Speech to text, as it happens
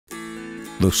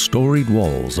The storied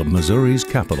walls of Missouri's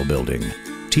Capitol building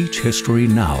teach history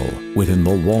now within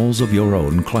the walls of your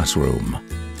own classroom.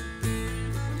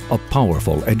 A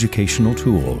powerful educational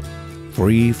tool,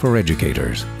 free for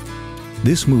educators.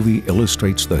 This movie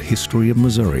illustrates the history of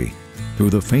Missouri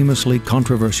through the famously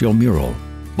controversial mural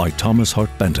by Thomas Hart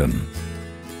Benton.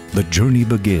 The journey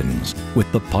begins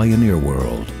with the pioneer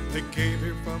world. They came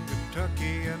here from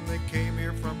Kentucky and they came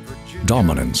here from Virginia.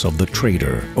 Dominance of the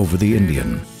trader over the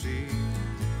Indian.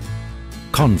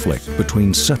 Conflict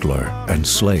between settler and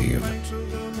slave.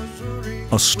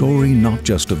 A story not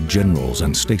just of generals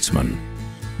and statesmen,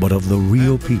 but of the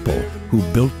real people who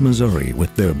built Missouri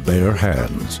with their bare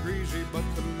hands.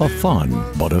 A fun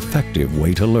but effective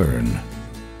way to learn.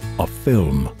 A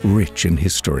film rich in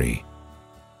history.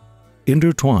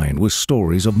 Intertwined with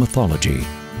stories of mythology.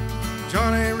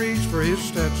 Johnny reached for his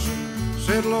Stetson,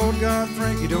 said, Lord God,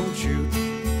 Frankie, don't shoot.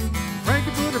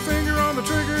 Frankie put her finger on the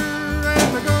trigger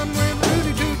and the gun went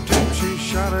rooty-toot-toot. She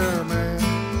shot her man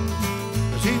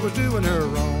as he was doing her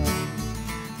wrong.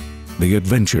 The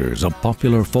adventures of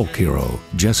popular folk hero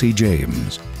Jesse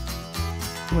James.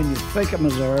 When you think of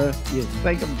Missouri, you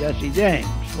think of Jesse James,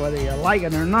 whether you like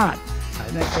it or not. I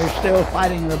think they're still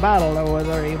fighting the battle of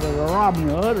whether he was a Robin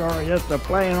Hood or just a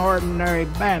plain ordinary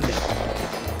bandit.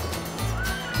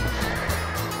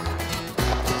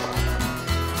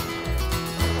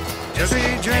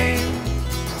 Jesse James,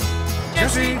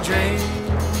 Jesse James,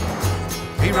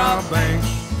 he robbed banks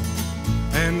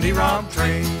and he robbed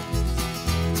trains.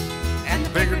 And the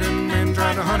Pinkerton men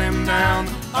tried to hunt him down,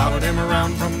 followed him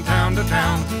around from town to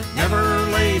town, never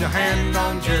laid a hand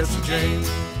on Jesse James.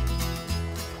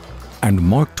 And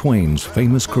Mark Twain's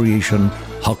famous creation,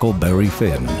 Huckleberry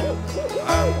Finn.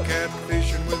 I'm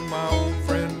catfishing with my old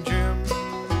friend Jim.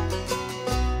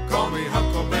 Call me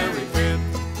Huckleberry Finn,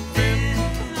 Finn,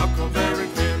 Huckleberry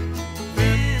Finn,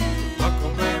 Finn,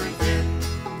 Huckleberry Finn.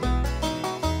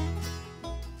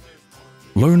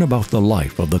 Learn about the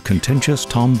life of the contentious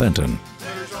Tom Benton,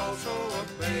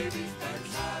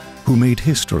 who made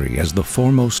history as the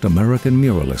foremost American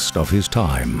muralist of his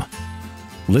time.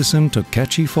 Listen to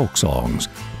catchy folk songs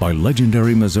by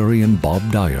legendary Missourian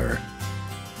Bob Dyer.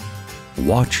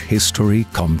 Watch history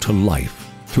come to life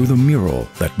through the mural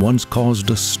that once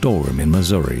caused a storm in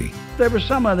Missouri. There were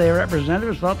some of the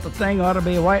representatives thought the thing ought to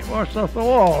be whitewashed off the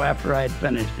wall after I'd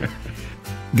finished it.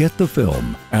 Get the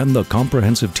film and the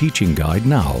comprehensive teaching guide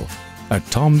now at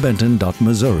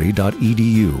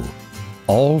tombenton.missouri.edu.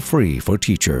 All free for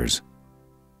teachers.